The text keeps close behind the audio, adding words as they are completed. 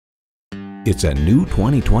It's a new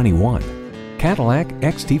 2021 Cadillac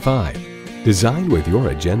XT5. Designed with your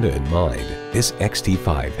agenda in mind, this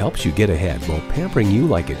XT5 helps you get ahead while pampering you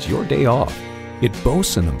like it's your day off. It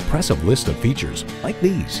boasts an impressive list of features like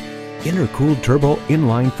these: intercooled turbo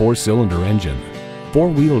inline 4-cylinder engine,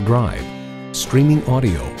 4-wheel drive, streaming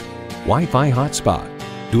audio, Wi-Fi hotspot,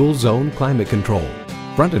 dual zone climate control,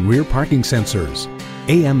 front and rear parking sensors,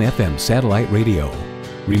 AM/FM satellite radio,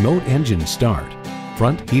 remote engine start,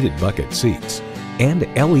 front heated bucket seats, and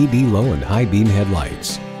LED low and high beam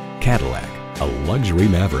headlights. Cadillac, a luxury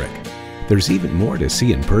maverick. There's even more to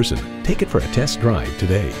see in person. Take it for a test drive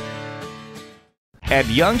today. At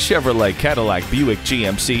Young Chevrolet Cadillac Buick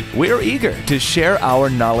GMC, we're eager to share our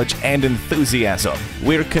knowledge and enthusiasm.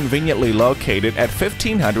 We're conveniently located at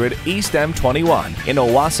 1500 East M21 in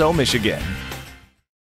Owosso, Michigan.